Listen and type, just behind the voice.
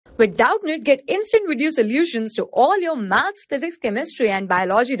With Doubtnut, get instant video solutions to all your maths, physics, chemistry, and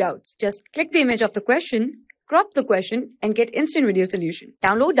biology doubts. Just click the image of the question, crop the question, and get instant video solution.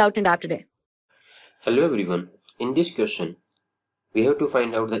 Download Doubtnut app today. Hello everyone. In this question, we have to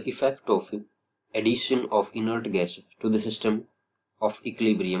find out the effect of addition of inert gas to the system of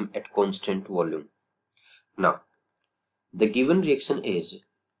equilibrium at constant volume. Now, the given reaction is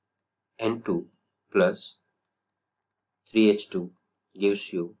N2 plus 3H2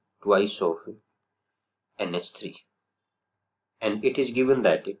 gives you twice of NH3, and it is given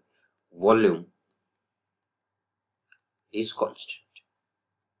that volume is constant.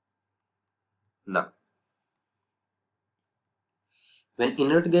 Now, when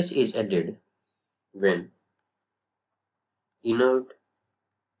inert gas is added, volume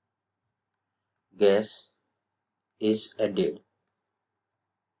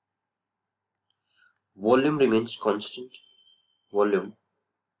remains constant.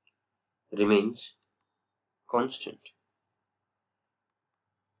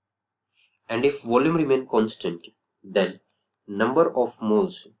 And if volume remains constant, then number of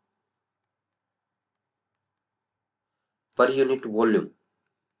moles per unit volume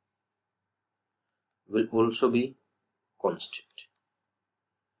will also be constant.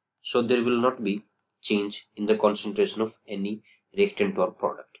 So there will not be change in the concentration of any reactant or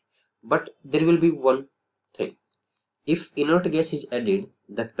product. But there will be one thing. If inert gas is added,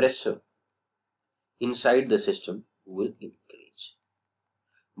 the pressure inside the system will increase.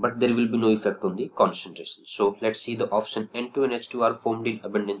 But there will be no effect on the concentration. So let's see the option N2 and H2 are formed in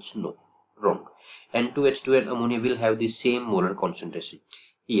abundance. No, wrong. N2H2 and ammonia will have the same molar concentration.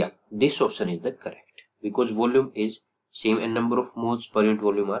 Yeah, this option is the correct, because volume is same and number of moles per unit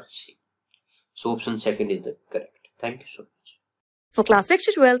volume are same. So option second is the correct. Thank you so much. For class 6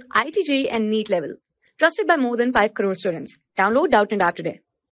 to 12, IIT JEE and NEET level. Trusted by more than 5 crore students. Download Doubtnut app today.